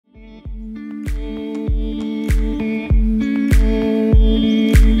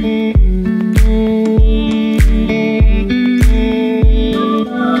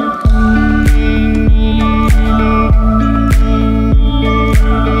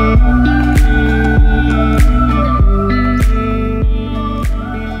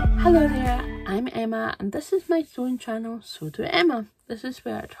and this is my sewing channel, So Do Emma. This is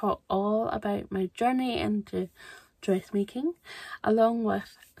where I talk all about my journey into dressmaking, along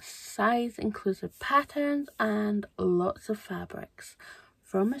with size inclusive patterns and lots of fabrics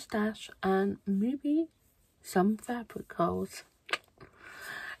from my stash and maybe some fabric hauls.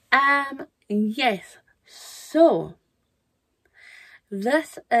 Yes, so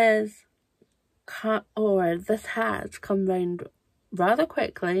this has come round rather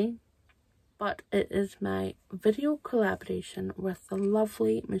quickly, but it is my video collaboration with the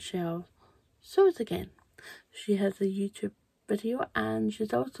lovely Michelle Sews Again. She has a YouTube video and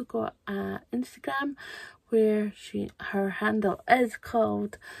she's also got an Instagram where her handle is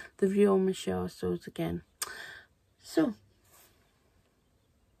called The Real Michelle Sews Again. So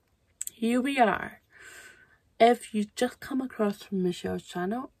here we are. If you just come across from Michelle's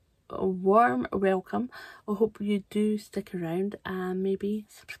channel, a warm welcome. I hope you do stick around and maybe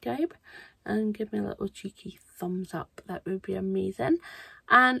subscribe and give me a little cheeky thumbs up. That would be amazing.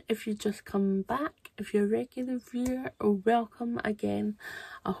 And if you just come back, if you're a regular viewer, welcome again.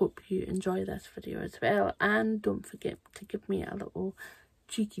 I hope you enjoy this video as well, and don't forget to give me a little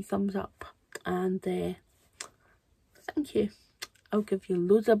cheeky thumbs up, and thank you. I'll give you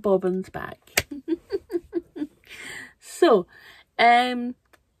loads of bobbins back. So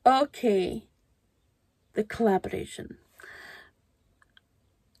okay, the collaboration.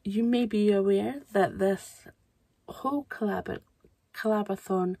 You may be aware that this whole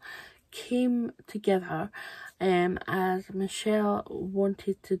collaborathon came together as Michelle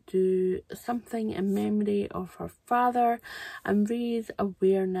wanted to do something in memory of her father and raise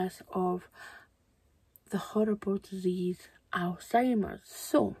awareness of the horrible disease Alzheimer's.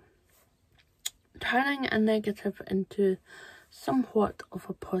 So, turning a negative into somewhat of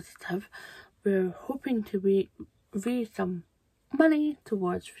a positive, we're hoping to raise some money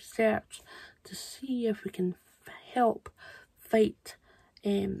towards research to see if we can help fight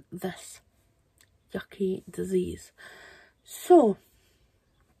this yucky disease. So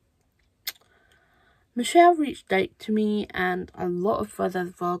Michelle reached out to me and a lot of other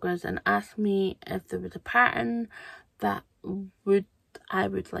vloggers and asked me if there was a pattern that I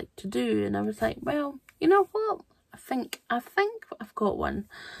would like to do, and I was like, well, you know what, I think I've got one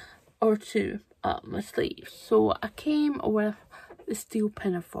or two up my sleeve. So I came with the Steele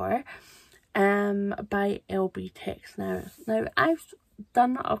Pinafore by Elbe Textiles. Now I've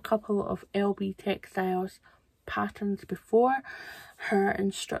done a couple of Elbe Textiles patterns before. Her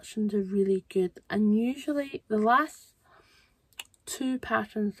instructions are really good, and usually the last two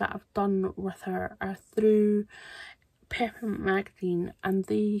patterns that I've done with her are through Peppermint magazine, and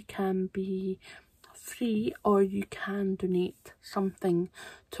they can be free or you can donate something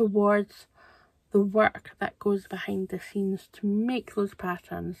towards the work that goes behind the scenes to make those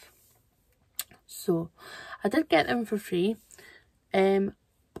patterns. So I did get them for free, and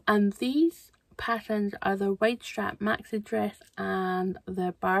these patterns are the wide strap maxi dress and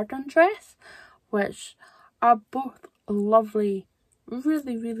the Bardon dress, which are both lovely,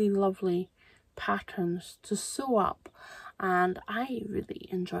 really lovely patterns to sew up, and I really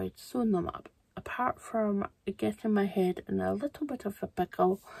enjoyed sewing them up, apart from getting my head in a little bit of a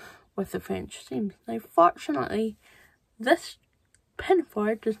pickle with the French seams. Now fortunately this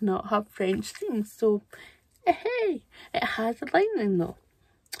pinafore does not have French seams, so hey, it has a lining though,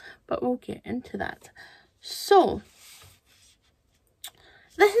 but we'll get into that. So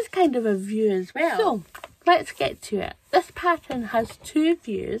this is kind of a view as well, so let's get to it. This pattern has two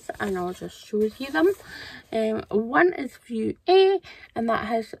views and I'll just show you them. One is view A, and that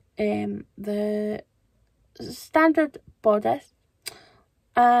has the standard bodice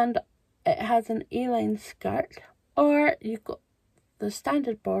and it has an A-line skirt, or you've got the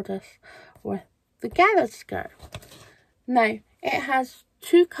standard bodice with the gathered skirt. Now it has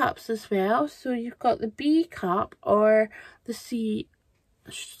two cups as well, so you've got the B cup or the C/D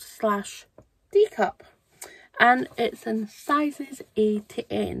cup, and it's in sizes A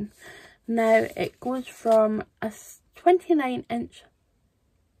to N. Now it goes from a 29-inch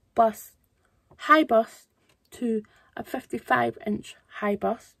bust, high bust, to a 55-inch high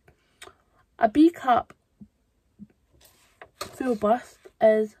bust. A B cup full bust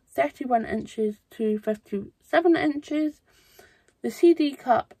is 31 inches to 57 inches. The CD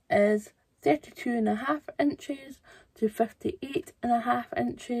cup is 32.5 inches to 58.5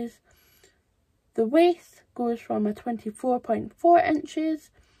 inches. The waist goes from a 24.4 inches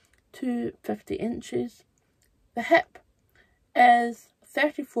to 50 inches. The hip is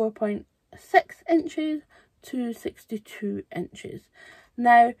 34.6 inches to 62 inches.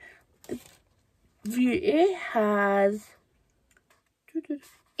 Now, view A has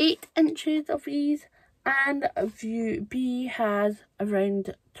 8 inches of ease And view B has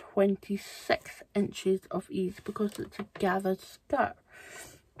around 26 inches of ease because it's a gathered skirt.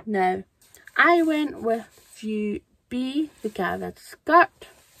 Now, I went with view B, the gathered skirt,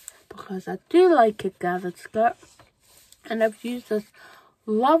 because I do like a gathered skirt. And I've used this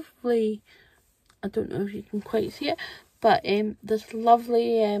lovely, I don't know if you can quite see it, but this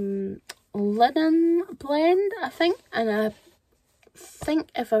lovely linen blend, I think. And I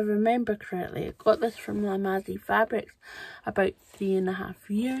think, if I remember correctly, I got this from Lamazi Fabrics about 3.5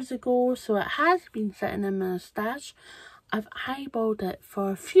 years ago, so it has been sitting in my stash. I've eyeballed it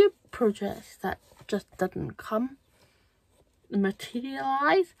for a few projects that just didn't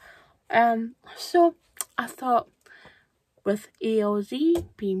materialise. So I thought, with ALZ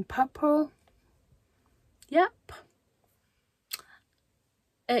being purple, yep,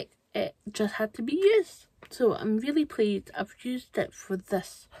 it just had to be used. So I'm really pleased I've used it for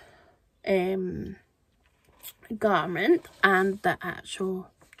this garment and the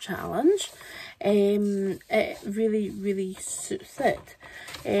actual challenge. It really suits it.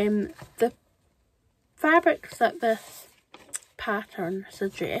 The fabrics that this pattern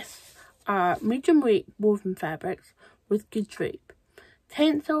suggests are medium weight woven fabrics with good drape,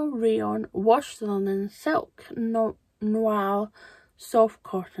 tensile, rayon, washed linen, silk, noir, soft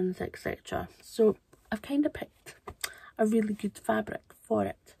cottons, etc. So I've kind of picked a really good fabric for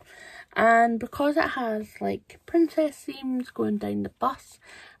it. And because it has like princess seams going down the bust,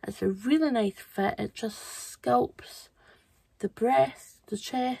 it's a really nice fit. It just sculpts the breast, the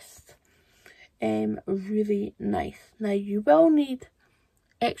chest, really nice. Now you will need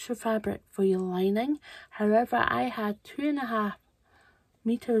extra fabric for your lining. However, I had 2.5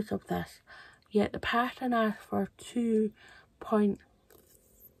 meters of this, yet the pattern asked for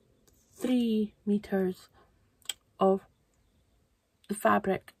 2.3 meters of the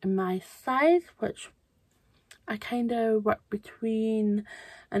fabric in my size, which I kind of work between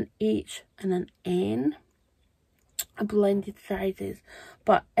an H and an N, blended sizes,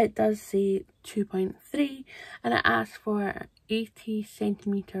 but it does say 2.3, and it asks for 80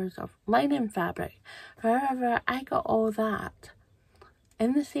 centimeters of lining fabric. However, I got all that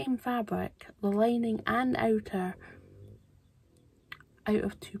in the same fabric, the lining and outer, out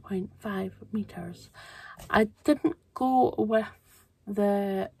of 2.5 meters. I didn't go with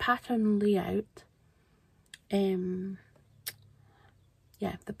the pattern layout.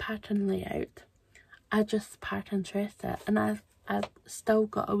 Yeah, the pattern layout. I just pattern dressed it, and I've still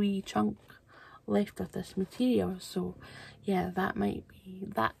got a wee chunk left of this material, so yeah, that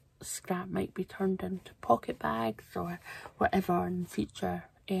scrap might be turned into pocket bags or whatever in future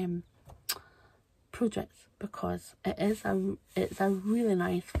projects, because it's a really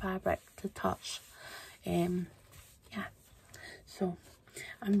nice fabric to touch. Yeah, so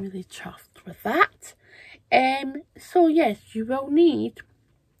I'm really chuffed with that. So yes, you will need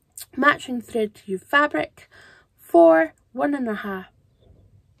matching thread to your fabric, 4 1.5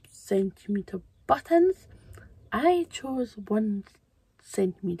 centimeter buttons. I chose 1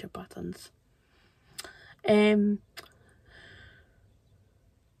 centimeter buttons. And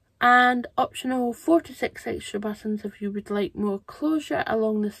optional 4 to 6 extra buttons if you would like more closure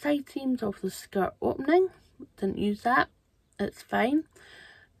along the side seams of the skirt opening. Didn't use that, it's fine.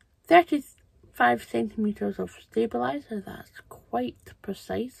 35 centimeters of stabilizer, that's quite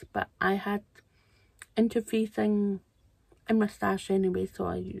precise, but I had interfacing in my stash anyway, so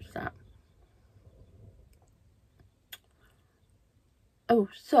I used that. Oh,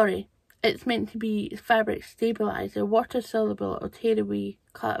 sorry, it's meant to be fabric stabilizer, water soluble or tear away,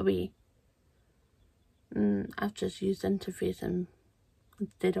 cut away. I've just used interfacing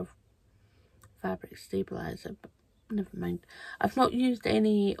instead of fabric stabilizer, but never mind. I've not used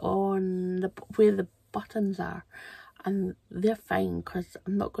any on where the buttons are, and they're fine because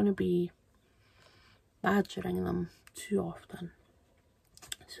I'm not going to be badgering them too often,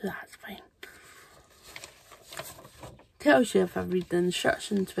 so that's fine. Tells you if I read the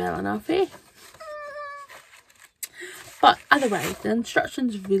instructions well enough, eh? But otherwise, the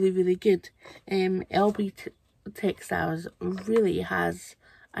instructions are really good. Elbe Textiles really has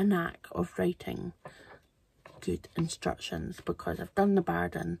a knack of writing good instructions, because I've done the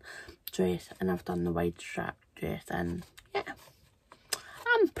Barden dress and I've done the wide strap dress, and yeah,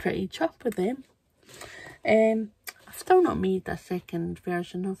 I'm pretty chuffed with them. I've still not made a second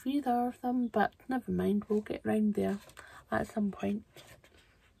version of either of them, but never mind, we'll get round there at some point.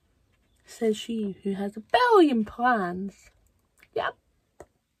 Says she who has a billion plans. Yep.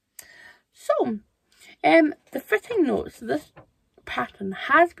 So, the fitting notes. This pattern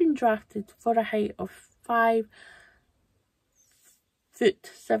has been drafted for a height of 5'3"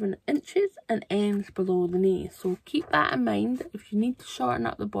 foot 7 inches and ends below the knee. So keep that in mind. If you need to shorten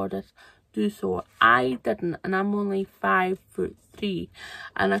up the bodice, do so. I didn't, and I'm only 5'3",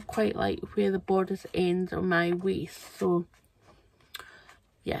 and I quite like where the bodice ends on my waist. So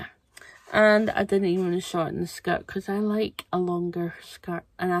yeah, and I didn't even shorten the skirt because I like a longer skirt,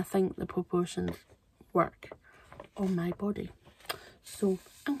 and I think the proportions work on my body. So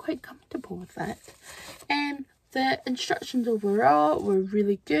I'm quite comfortable with that. The instructions overall were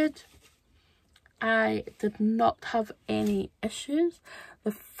really good. I did not have any issues.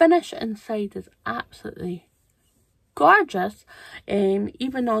 The finish inside is absolutely gorgeous.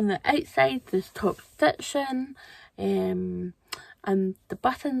 Even on the outside, there's top stitching. And the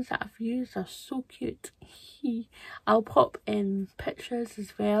buttons that I've used are so cute. I'll pop in pictures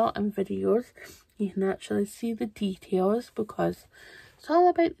as well and videos. You can actually see the details because it's all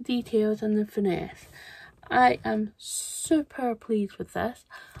about the details and the finesse. I am super pleased with this.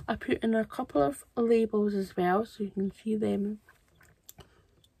 I put in a couple of labels as well so you can see them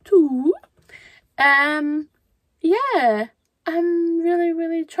too. Yeah, I'm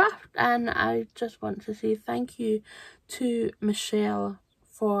really chuffed, and I just want to say thank you to Michelle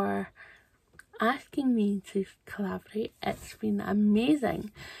for asking me to collaborate. It's been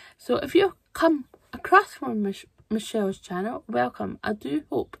amazing. So if you've come across from Michelle's channel, welcome. I do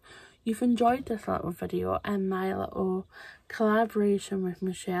hope you've enjoyed this little video and my little collaboration with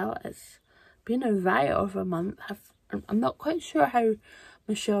Michelle. It's been a riot of a month. I'm not quite sure how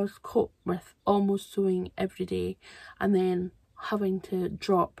Michelle's coped with almost sewing every day and then having to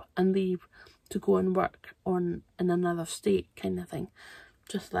drop and leave to go and work in another state kind of thing.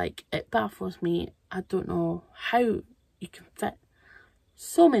 Just like, it baffles me. I don't know how you can fit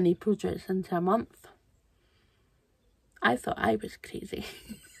so many projects into a month. I thought I was crazy.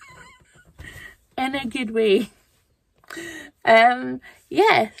 In a good way.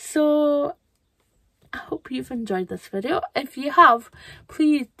 Yeah, so I hope you've enjoyed this video. If you have,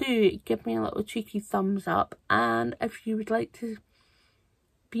 please do give me a little cheeky thumbs up, and if you would like to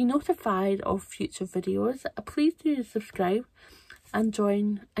be notified of future videos, please do subscribe and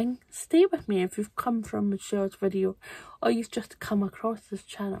join and stay with me if you've come from Michelle's video or you've just come across this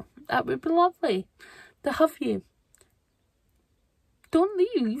channel. That would be lovely to have you. Don't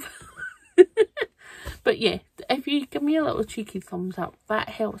leave. But yeah, if you give me a little cheeky thumbs up, that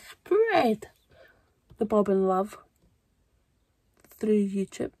helps spread the bobbin love through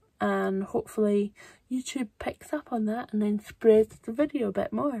YouTube, and hopefully YouTube picks up on that and then spreads the video a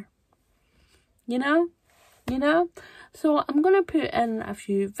bit more. You know? So I'm going to put in a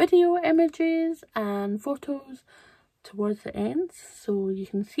few video images and photos towards the end so you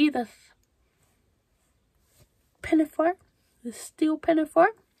can see this pinafore, the steel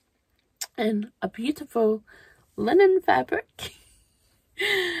pinafore, in a beautiful linen fabric.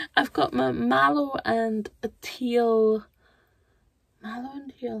 I've got my mallow and teal,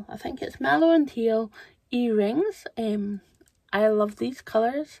 I think it's mallow and teal earrings. I love these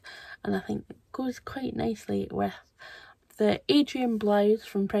colours, and I think it goes quite nicely with the Adrianne blouse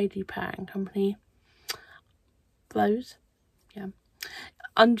from Friday Pattern Company. Blouse, yeah.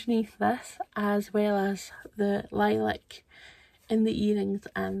 Underneath this, as well as the lilac in the earrings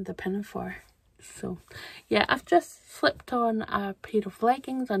and the pinafore. So yeah, I've just slipped on a pair of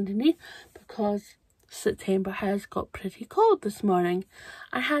leggings underneath because September has got pretty cold this morning.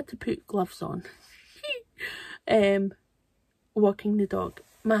 I had to put gloves on. Walking the dog.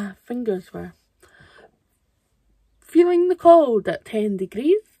 My fingers were feeling the cold at 10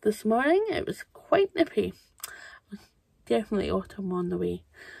 degrees this morning. It was quite nippy. Definitely autumn on the way.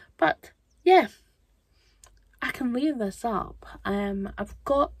 But yeah, I can leave this up. I've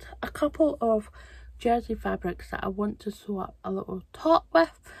got a couple of jersey fabrics that I want to sew up a little top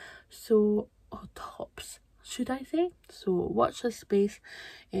with. So, or tops, should I say? So watch this space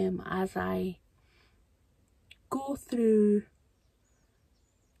as I go through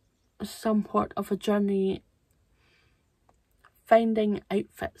somewhat of a journey finding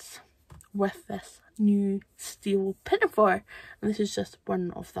outfits with this new steel pinafore, and this is just one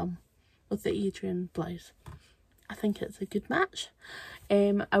of them with the Adrianne blouse. I think it's a good match.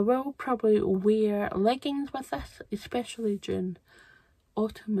 I will probably wear leggings with this, especially during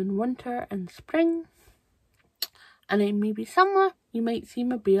autumn and winter and spring, and then maybe summer you might see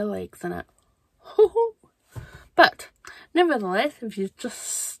my bare legs in it. But nevertheless, if you've just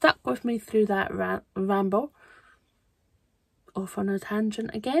stuck with me through that ramble off on a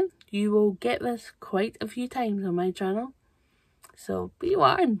tangent again, you will get this quite a few times on my channel, so be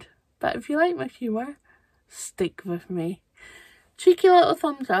warned. But if you like my humour, stick with me. Cheeky little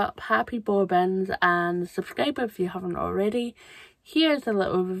thumbs up, happy bobbins, and subscribe if you haven't already. here's a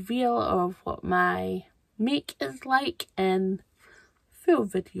little reveal of what my make is like in full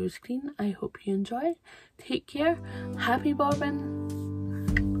video screen. I hope you enjoy. Take care. Happy bobbing.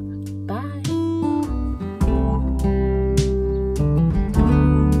 Bye.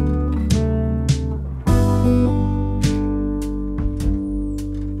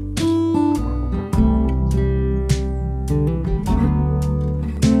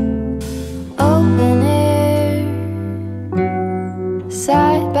 Open air,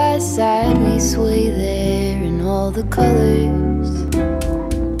 side by side we sway there in all the colors.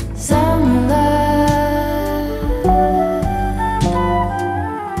 Summer love,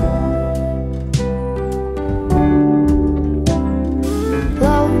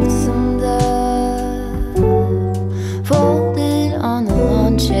 lonesome dove, folded on the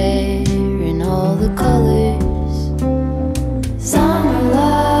lawn chair in all the colors. Summer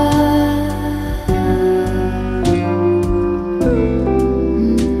love,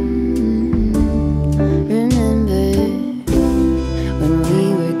 remember when we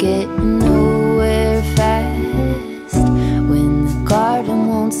were getting nowhere fast, when the garden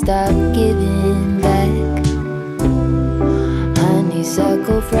won't stop giving back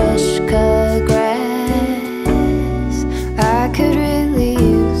honeysuckle, fresh cut grass. I could really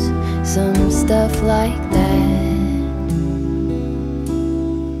use some stuff like that.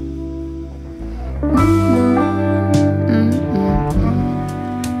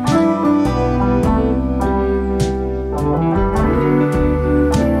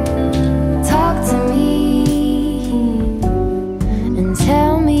 Talk to me and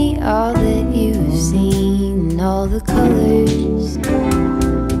tell me all that you've seen, all the colors.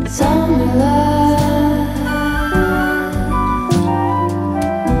 Summer love,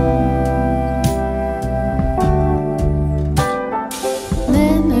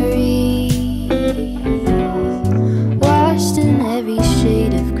 memories washed in every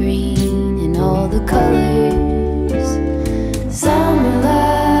shade of green in all the colors. Summer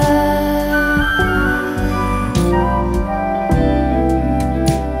love,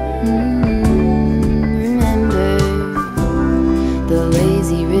 remember the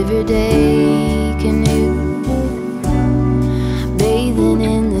lazy river day canoe, bathing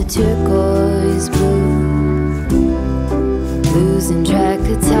in the turquoise blue, losing track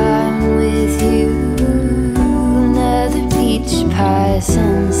of time with you. Another peach pie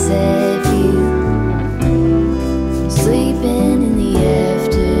sunset view, sleeping in the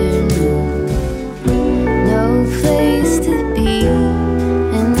afternoon. No place to be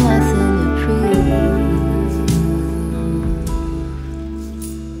and nothing to prove.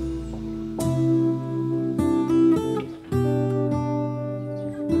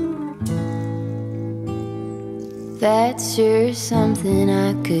 That's sure something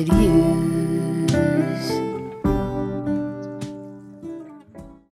I could use.